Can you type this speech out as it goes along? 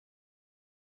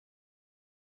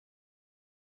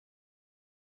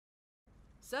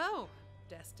So,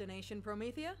 destination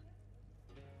Promethea?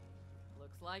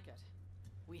 Looks like it.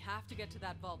 We have to get to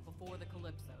that vault before the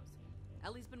Calypsos.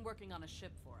 Ellie's been working on a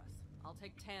ship for us. I'll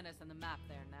take Tanis and the map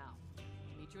there now.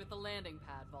 Meet you at the landing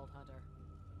pad, Vault Hunter.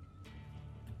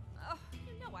 Oh,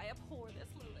 you know I abhor this,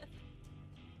 Lilith.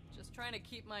 Just trying to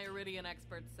keep my Iridian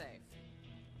expert safe.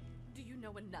 Do you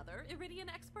know another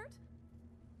Iridian expert?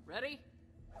 Ready?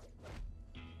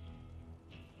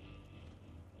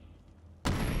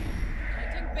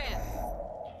 Changing bits.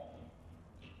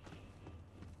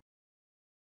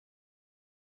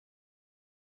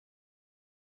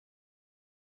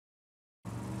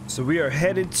 So we are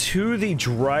headed to the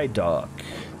dry dock.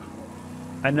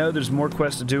 I know there's more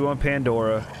quests to do on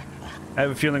Pandora. I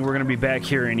have a feeling we're going to be back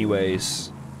here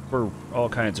anyways for all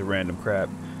kinds of random crap.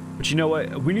 But you know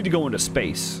what? We need to go into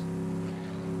space.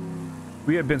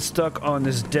 We have been stuck on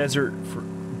this desert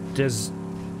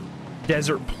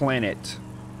planet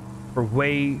for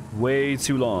way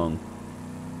too long.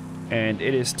 And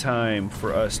it is time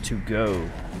for us to go.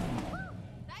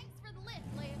 Thanks for the lift,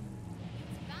 Liv.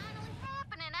 It's finally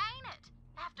happening, ain't it?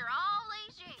 After all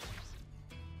these years.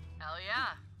 Hell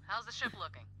yeah. How's the ship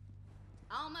looking?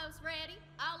 Almost ready.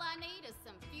 All I need is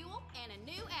some fuel and a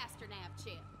new astronav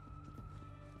chip.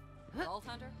 Vault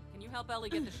Hunter, can you help Ellie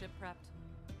get the ship prepped?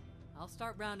 I'll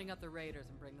start rounding up the raiders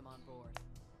and bring them on board.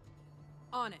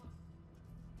 On it.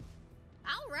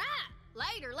 All right.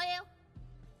 Later, Liv.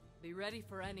 Be ready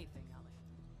for anything, Ellie.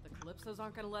 The Calypsos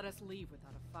aren't gonna let us leave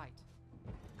without a fight.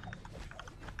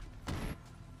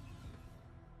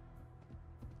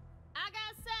 I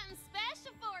got something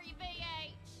special for you,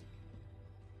 VH.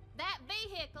 That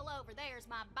vehicle over there is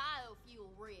my biofuel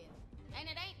rig. And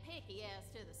it ain't picky as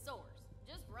to the source.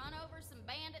 Just run over some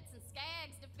bandits and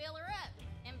skags to fill her up.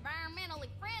 Environmentally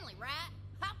friendly, right?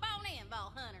 Hop on in,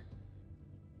 Vault Hunter.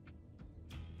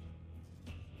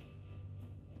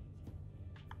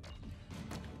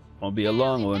 Won't be a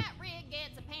long one. If that rig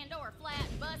gets a Pandora flat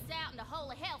and busts out into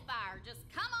holy hellfire, just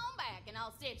come on back and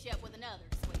I'll stitch you up with another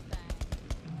sweet thing.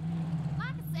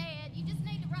 Like I said, you just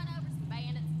need to run over some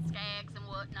bandits and skags and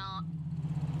whatnot.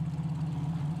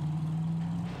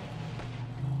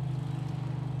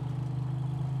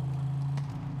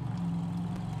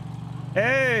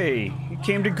 Hey, you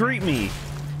came to greet me.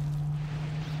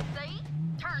 See?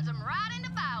 Turns them right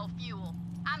into biofuel.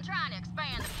 I'm trying to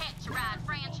expand the Catch a Ride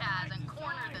franchise and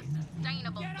corner the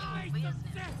sustainable fuel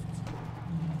business.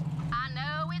 I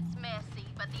know it's messy,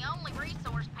 but the only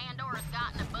resource Pandora's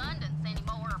got in abundance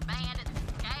anymore are bandits and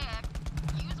skags.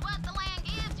 Use what the land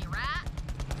gives you, right?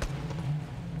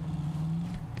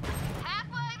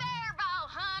 Halfway there, Vault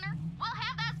Hunter. We'll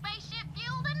have that spaceship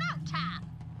fueled in no time.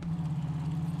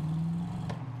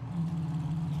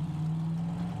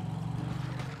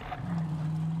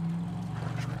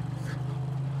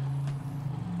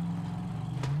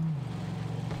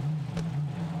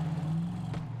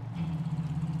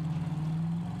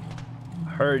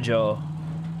 Heard y'all.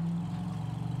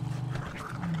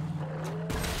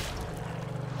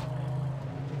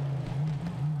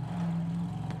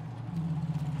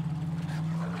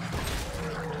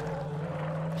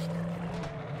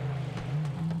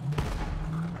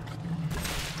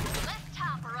 Let's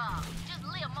top her off. Just a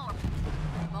little more.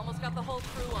 I've almost got the whole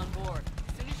crew on board.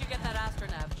 As soon as you get that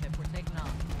astronav chip, we're taking off.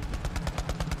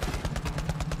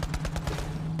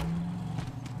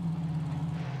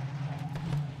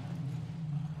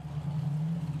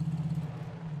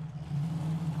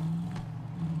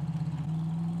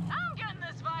 I'm getting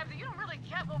this vibe that you don't really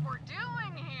get what we're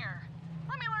doing here.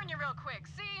 Let me learn you real quick.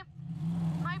 See,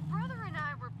 my brother and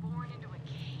I were born into a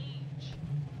cage.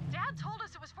 Dad told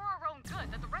us it was for our own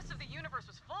good, that the rest of the universe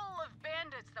was full of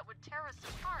bandits that would tear us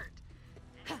apart.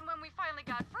 And when we finally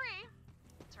got free,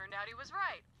 turned out he was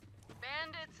right.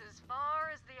 Bandits as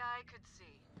far as the eye could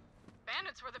see.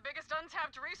 Bandits were the biggest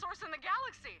untapped resource in the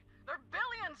galaxy. There are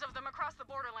billions of them across the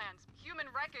Borderlands. Human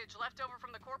wreckage left over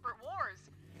from the corporate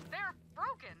wars. They're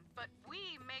broken, but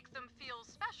we make them feel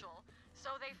special,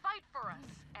 so they fight for us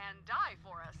and die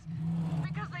for us.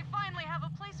 Because they finally have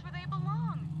a place where they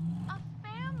belong. A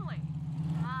family.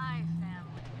 My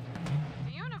family.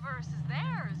 The universe is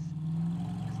theirs,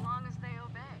 as long as they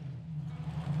obey.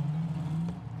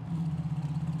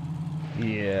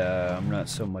 Yeah, I'm not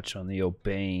so much on the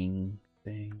obeying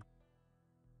thing.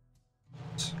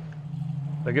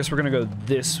 I guess we're gonna go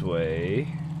this way.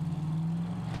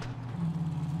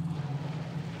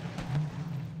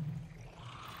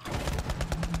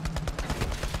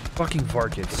 Fucking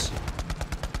Varkets.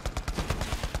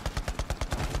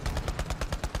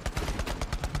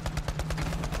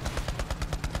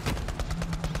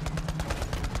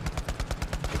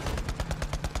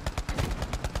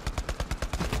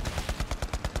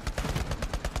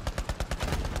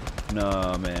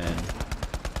 Nah, man.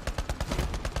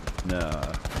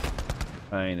 Nah.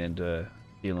 I ain't into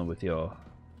dealing with y'all.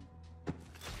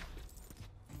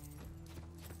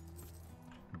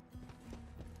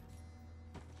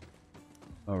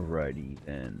 Alrighty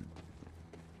then.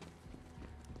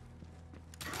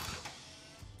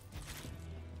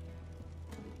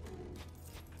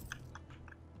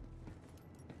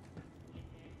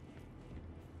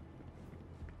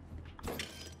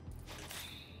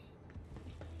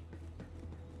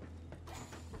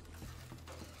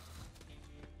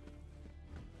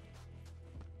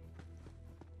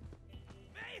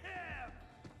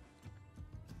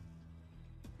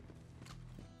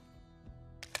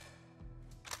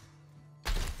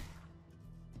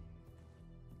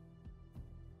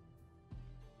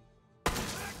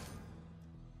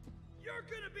 You're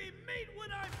gonna be meat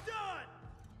when I'm done!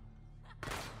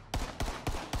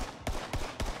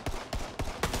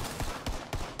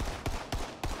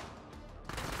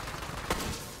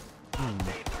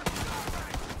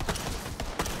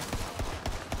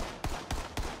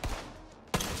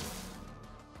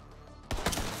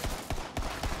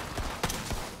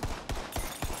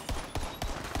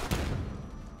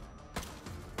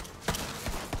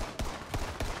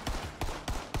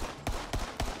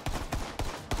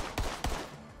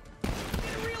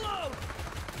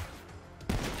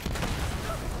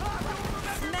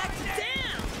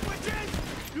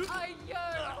 I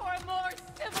yearn for a more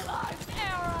civilized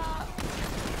era!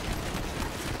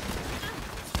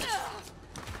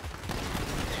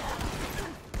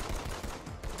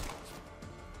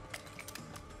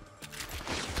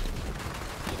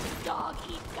 Dog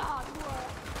eat God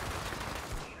world!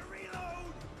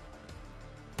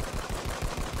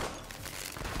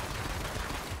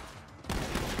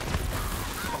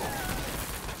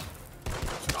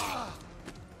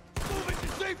 Move it to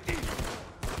safety!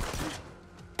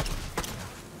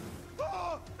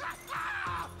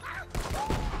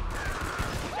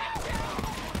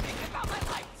 Think about my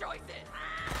life choices!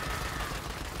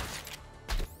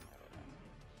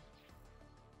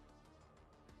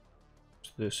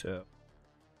 This out.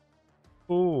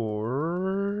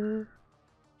 Or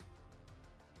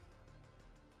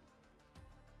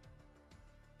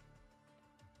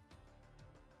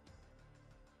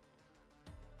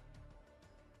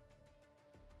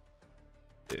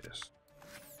this.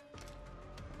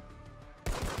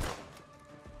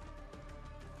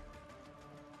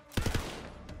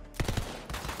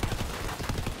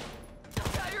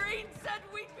 Irene said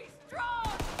we'd be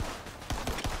strong!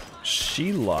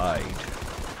 She lied.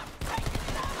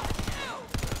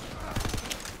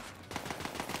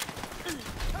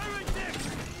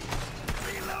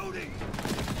 Reloading!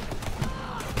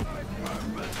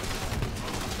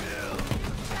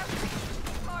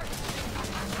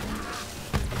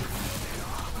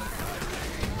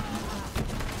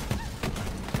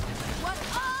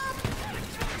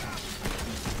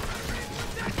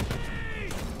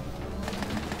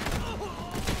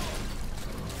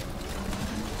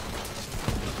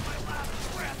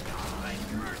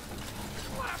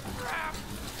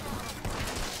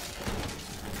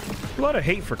 A lot of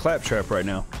hate for Claptrap right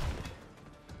now.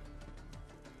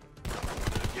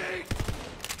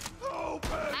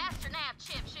 Astronav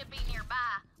chip should be nearby.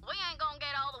 We ain't gonna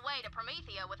get all the way to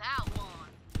Promethea without one.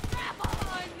 Grandma,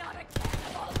 I'm not a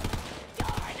cannibal!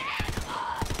 You're an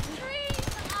animal! Dream!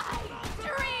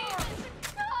 Dream!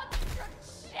 Construct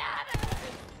shatters!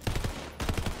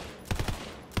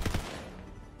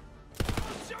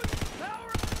 I'll show you the power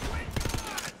of the twin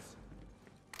gods!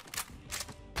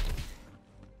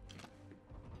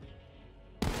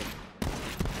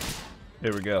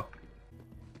 There we go.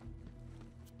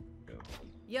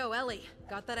 Yo, Ellie,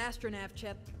 got that astronav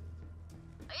chip.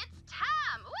 It's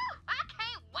time! Woo! I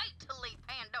can't wait to leave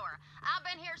Pandora. I've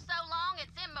been here so long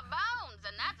it's in my bones,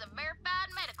 and that's a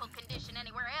verified medical condition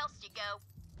anywhere else you go.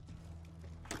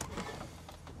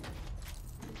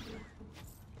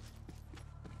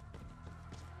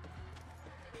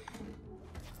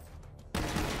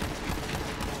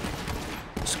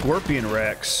 Scorpion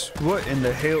racks. What in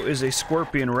the hell is a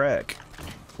scorpion rack?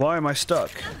 Why am I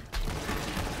stuck?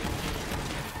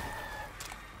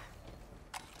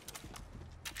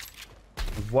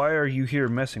 Why are you here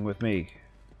messing with me?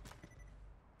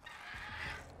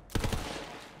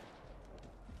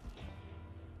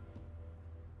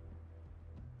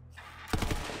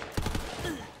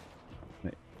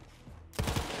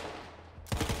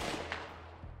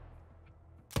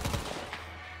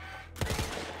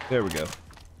 There we go.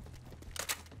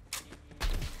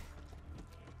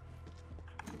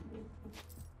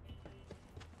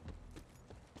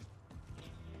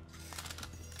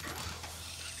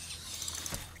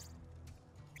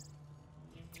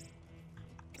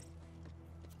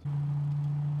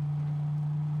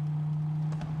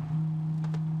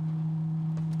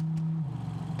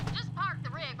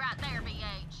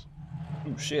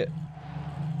 Oh shit.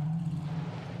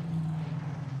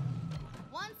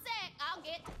 One sec, I'll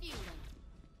get to fueling.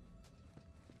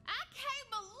 I can't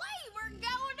believe we're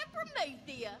going to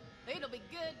Promethea. It'll be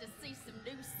good to see some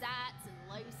new sights and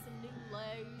lay some new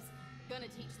lows. Gonna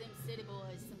teach them city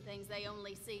boys some things they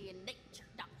only see in nature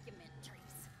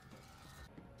documentaries.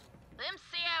 Them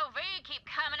COV keep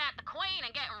coming at the Queen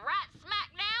and getting right smack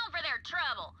down for their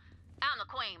trouble. I'm the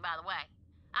Queen, by the way.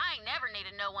 I ain't never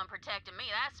needed no one protecting me,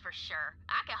 that's for sure.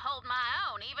 I can hold my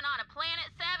own, even on a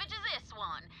planet savage as this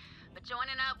one. But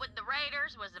joining up with the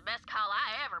Raiders was the best call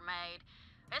I ever made.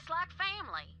 It's like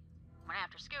family. When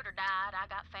after Scooter died,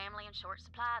 I got family in short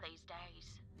supply these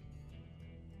days.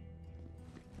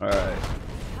 Alright.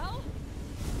 Hell?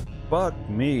 Fuck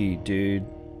me, dude.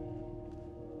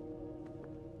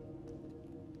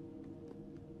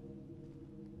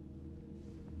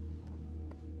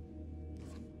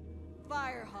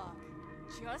 Firehawk,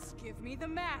 just give me the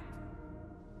map.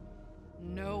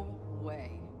 No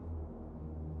way.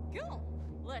 Go.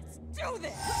 Let's do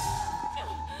this.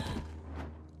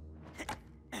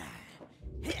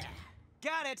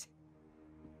 Got it!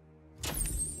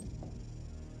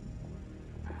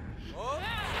 Oh.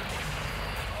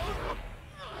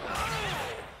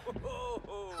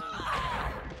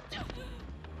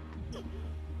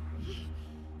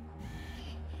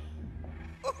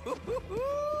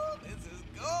 This is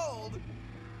gold!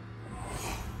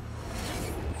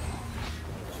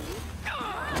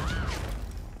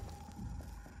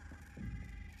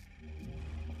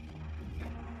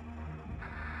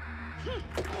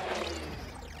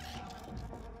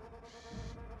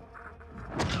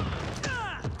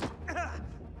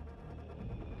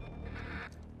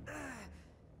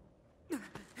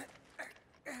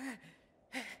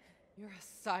 You're a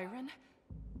siren?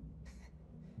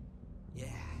 Yeah,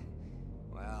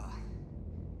 well,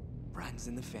 runs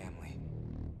in the family.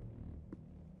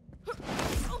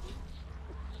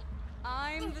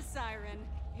 I'm the siren.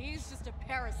 He's just a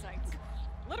parasite.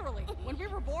 Literally, when we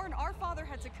were born, our father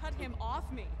had to cut him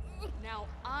off me. Now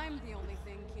I'm the only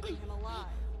thing keeping him alive.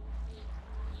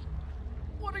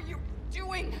 What are you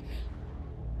doing?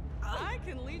 I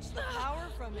can leech the power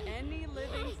from any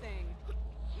living thing.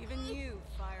 Even you,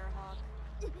 Firehawk.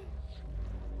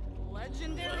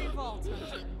 Legendary Vault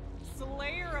Hunter.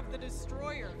 Slayer of the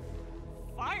Destroyer.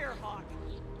 Firehawk.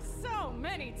 So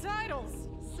many titles.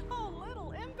 So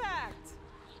little impact.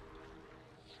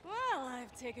 Well,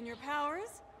 I've taken your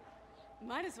powers.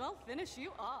 Might as well finish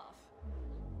you off.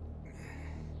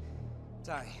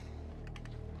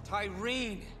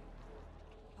 Tyreen!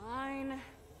 Fine.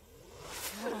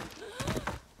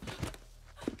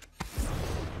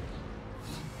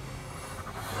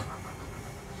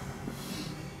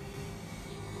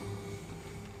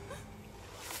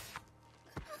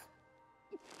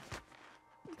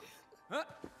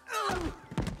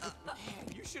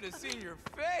 Man, you should have seen your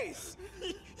face!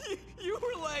 You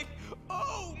were like,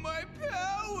 oh, my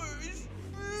powers!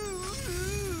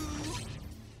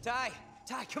 Ty,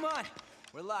 come on!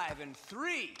 We're live in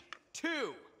 3,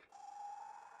 2.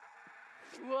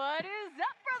 What is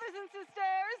up, brothers and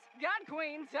sisters? God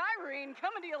Queen Tyreen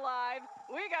coming to you live.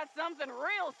 We got something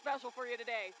real special for you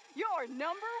today. Your #1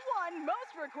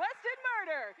 most requested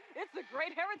murder. It's the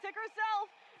great heretic herself,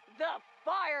 the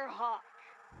Firehawk.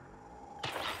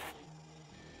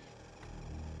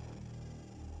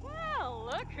 Well,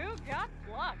 look who got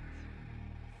plucked.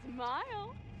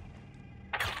 Smile.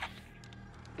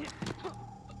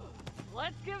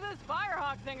 Let's give this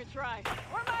Firehawk thing a try.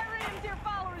 Where my reindeer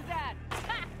followers at?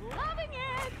 Ha! Loving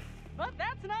it! But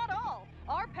that's not all.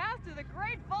 Our path to the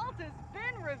Great Vault has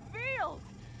been revealed.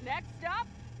 Next stop,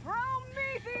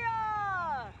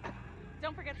 Promethea!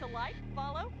 Don't forget to like,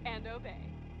 follow, and obey.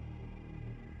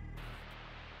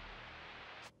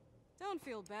 Don't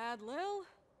feel bad, Lil.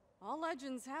 All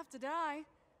legends have to die.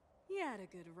 You had a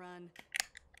good run.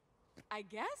 I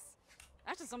guess?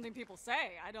 That's just something people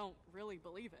say. I don't really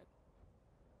believe it.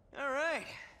 All right,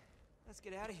 let's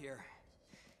get out of here.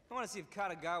 I want to see if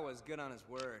Katagawa's good on his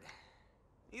word.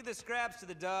 Leave the scraps to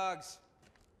the dogs.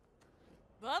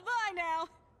 Bye-bye now.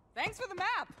 Thanks for the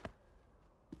map.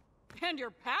 And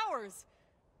your powers.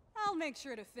 I'll make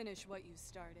sure to finish what you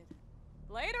started.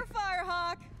 Later,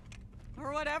 Firehawk.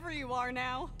 Or whatever you are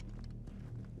now.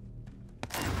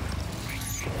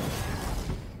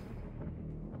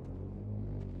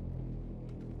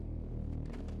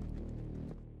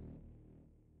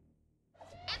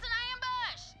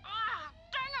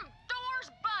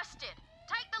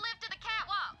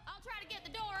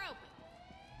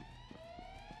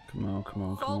 Come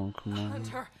on.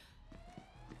 Hunter.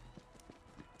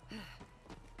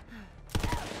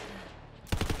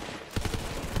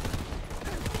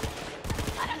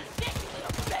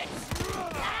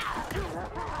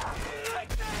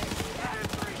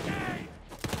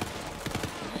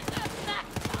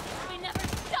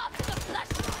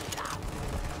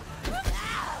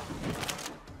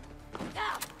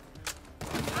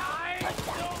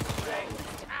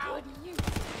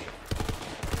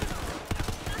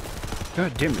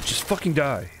 God damn it, just fucking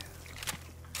die.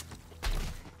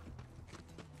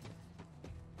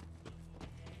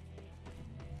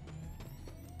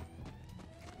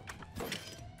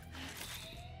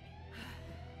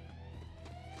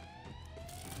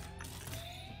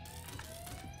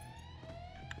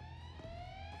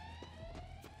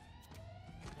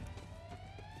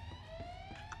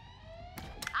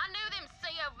 I knew them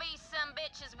COV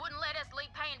sumbitches wouldn't let us leave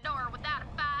Pandora without a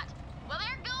fight. Well,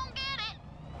 they're gonna get it.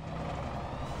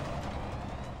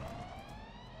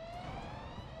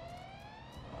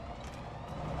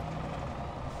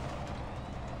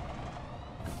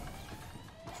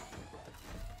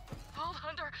 Vault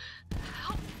Hunter,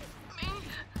 help me.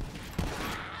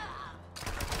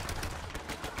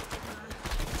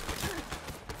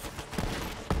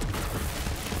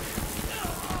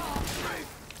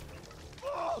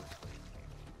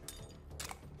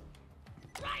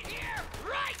 Right here!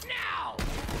 Right now!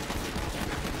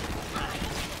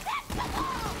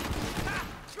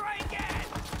 Try again!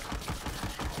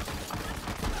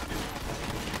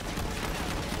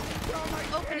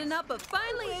 Opening up a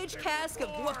finely aged cask of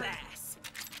whoop ass.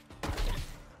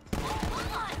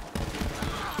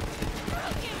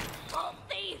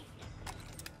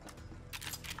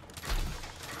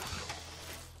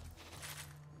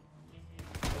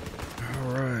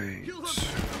 All right.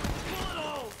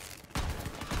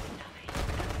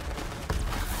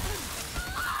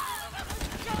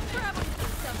 Don't grab them.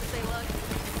 Tough as they look.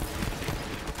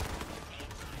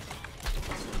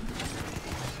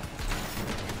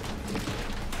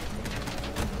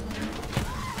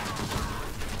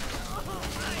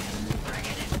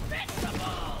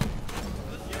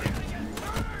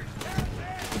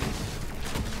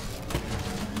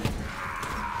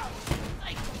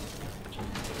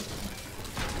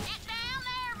 Get down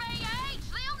there, VH.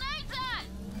 Lil needs us.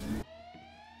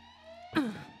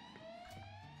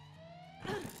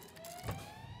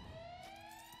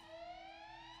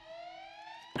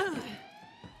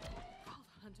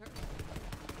 Hunter.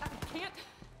 I can't.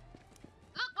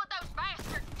 Look what those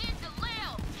bastards did to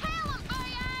Lil. Kill him,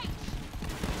 VH.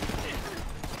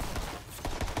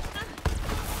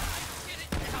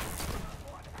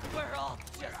 We're all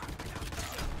just...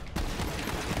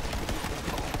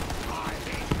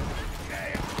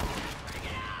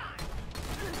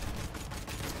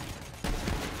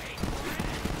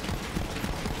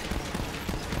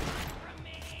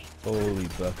 Holy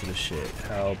bucket of shit.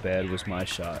 How bad was my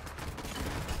shot?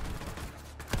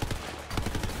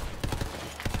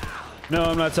 No,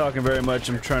 I'm not talking very much.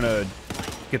 I'm trying to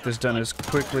get this done as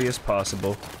quickly as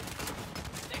possible.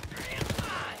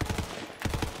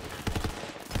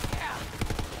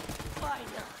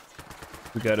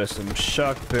 We got us some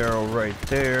shock barrel right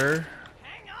there.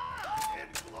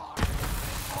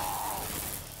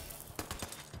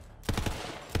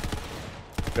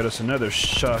 Got us another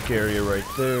shock area right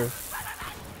there.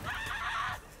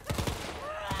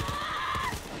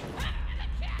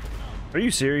 Are you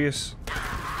serious?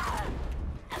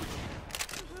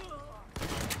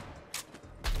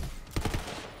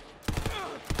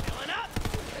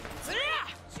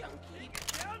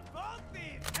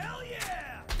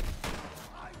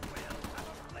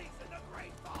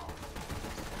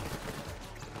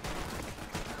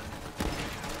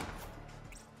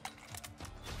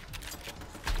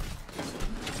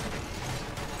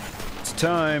 It's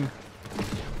time.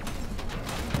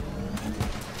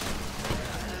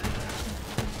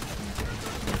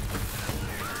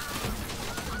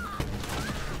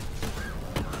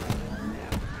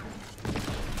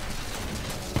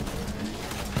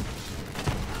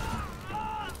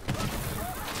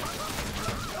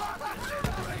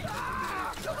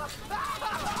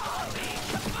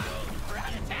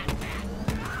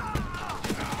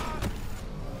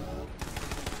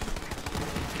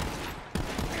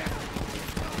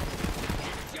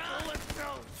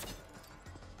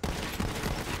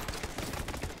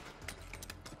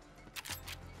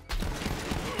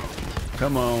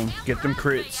 Come on, get them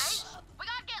crits. We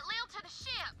gotta get Lil to the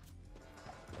ship.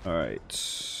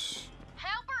 Alright.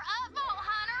 Help her up, Vault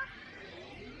Hunter.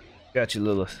 Got you,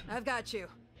 Lilith. I've got you.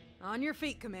 On your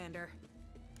feet, Commander.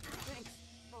 Thanks,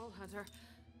 Vault Hunter.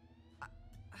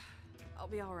 I'll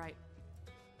be all right.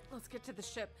 Let's get to the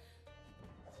ship.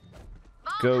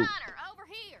 Vault Go. Hunter, over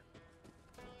here.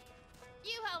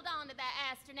 You hold on to that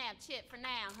astronaut chip for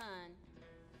now, hun.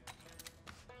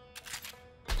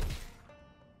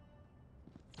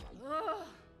 Ugh,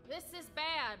 this is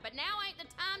bad, but now ain't the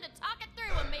time to talk it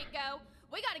through, amigo.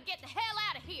 We gotta get the hell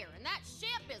out of here, and that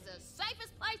ship is the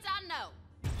safest place I know.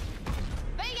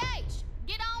 VH,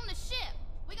 get on the ship.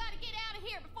 We gotta get out of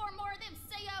here before more of them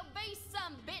COV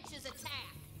some bitches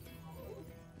attack.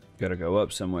 Gotta go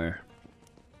up somewhere.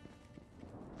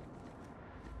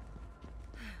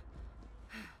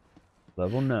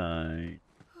 Level 9.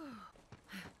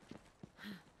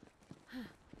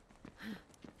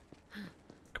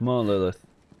 Come on, Lilith.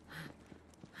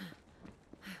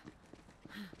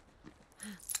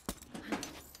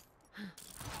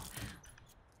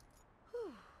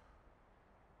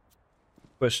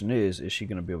 Question is she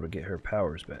gonna be able to get her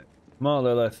powers back? Come on,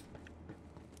 Lilith.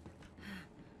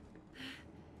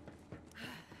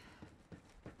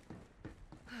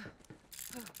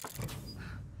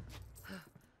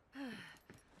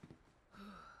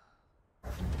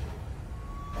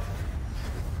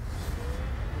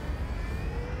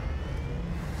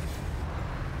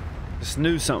 Just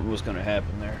knew something was gonna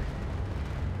happen there.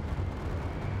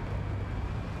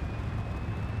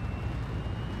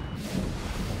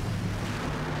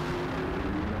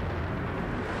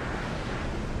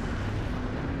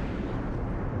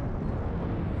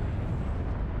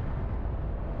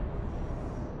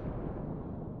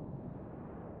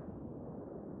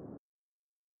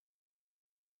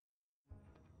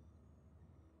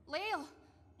 Lil,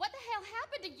 what the hell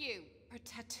happened to you? Her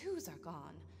tattoos are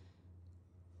gone.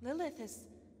 Lilith is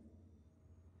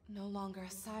no longer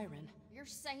a siren. You're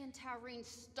saying Tyreen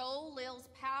stole Lil's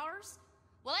powers?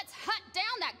 Well, let's hunt down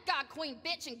that God Queen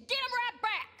bitch and get him right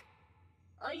back!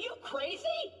 Are you crazy?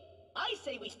 I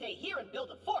say we stay here and build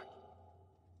a fort.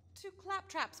 To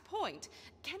Claptrap's point,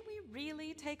 can we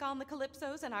really take on the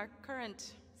Calypsos in our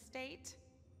current state?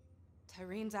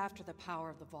 Tyreen's after the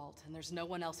power of the vault, and there's no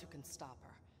one else who can stop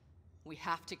her. We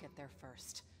have to get there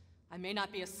first. I may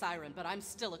not be a siren, but I'm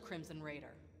still a Crimson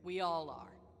Raider. We all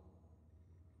are.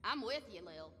 I'm with you,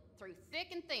 Lil. Through thick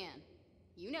and thin.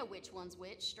 You know which one's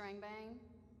which, Stringbang.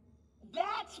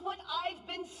 That's what I've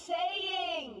been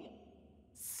saying!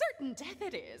 Certain death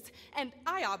it is, and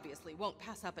I obviously won't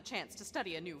pass up a chance to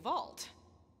study a new vault.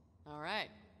 All right,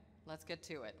 let's get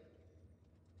to it.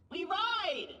 We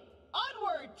ride!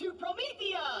 Onward to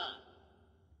Promethea!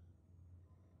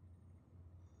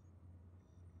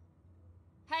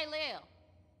 Hey, Lil.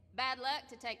 Bad luck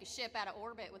to take a ship out of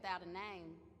orbit without a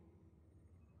name.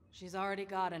 She's already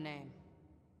got a name.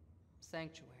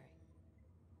 Sanctuary.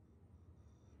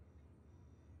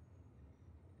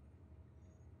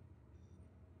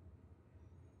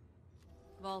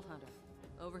 Vault Hunter,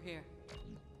 over here.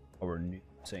 Our new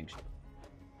sanctuary.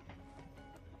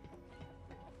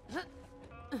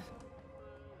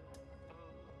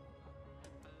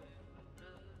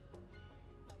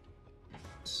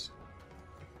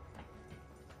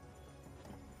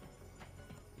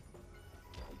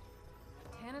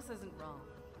 Tannis isn't wrong.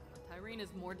 Tyreen is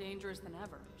more dangerous than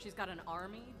ever. She's got an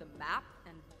army, the map,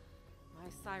 and my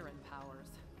siren powers.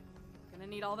 Gonna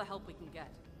need all the help we can get.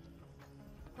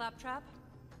 Claptrap,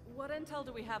 what intel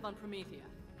do we have on Promethea?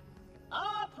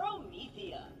 Ah,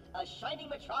 Promethea, a shining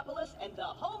metropolis and the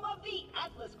home of the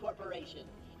Atlas Corporation.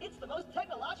 It's the most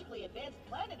technologically advanced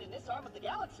planet in this arm of the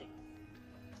galaxy.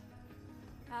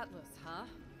 Atlas, huh?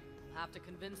 We'll have to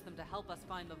convince them to help us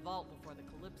find the vault before the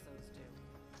Calypsos do.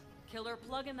 Killer,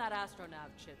 plug in that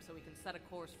astronav chip so we can set a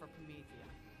course for Promethea.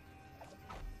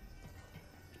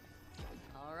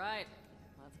 All right,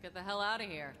 let's get the hell out of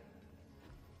here.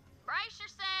 Brace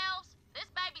yourselves. This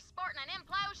baby's sporting an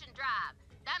implosion drive.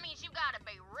 That means you gotta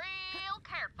be real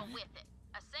careful with it.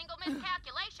 A single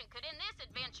miscalculation could end this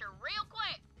adventure real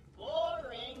quick.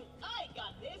 Boring. I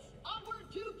got this.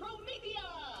 Onward to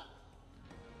Promethea!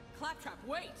 Claptrap,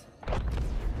 wait! Claptrap,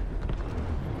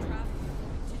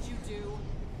 did you do?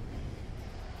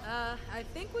 I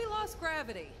think we lost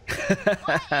gravity. What in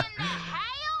the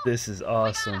hell? This is We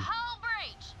awesome. got a hull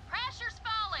breach. Pressure's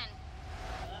falling.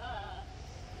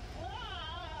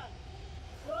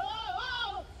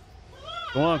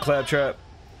 Come on, Claptrap.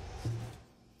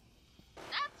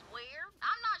 That's weird.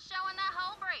 I'm not showing that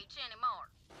hull breach anymore.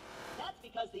 That's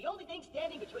because the only thing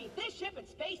standing between this ship and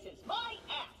space is my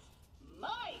ass.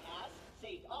 My ass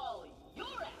saved all your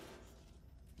asses.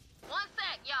 One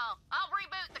sec, y'all. I'll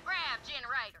reboot the grav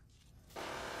generator.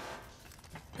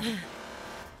 Not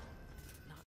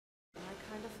my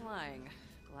kind of flying.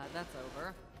 Glad that's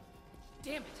over.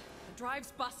 Damn it! The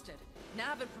drive's busted.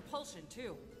 Nav and propulsion,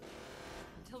 too.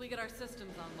 Until we get our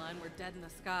systems online, we're dead in the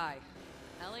sky.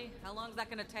 Ellie, how long's that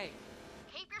gonna take?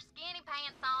 Keep your skinny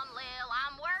pants on, Lil.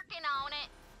 I'm working on it.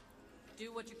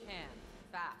 Do what you can.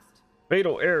 Fast.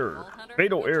 Fatal error. Vault Hunter,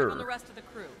 Fatal go check error. on the rest of the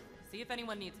crew. See if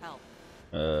anyone needs help.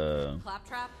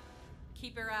 Claptrap,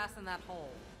 keep your ass in that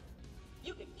hole.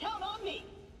 You can count on me.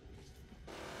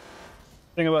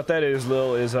 Thing about that is,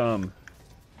 Lil, is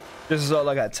this is all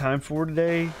I got time for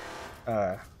today.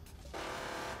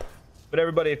 But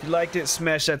everybody, if you liked it,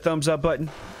 smash that thumbs up button,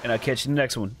 and I'll catch you in the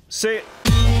next one. See ya!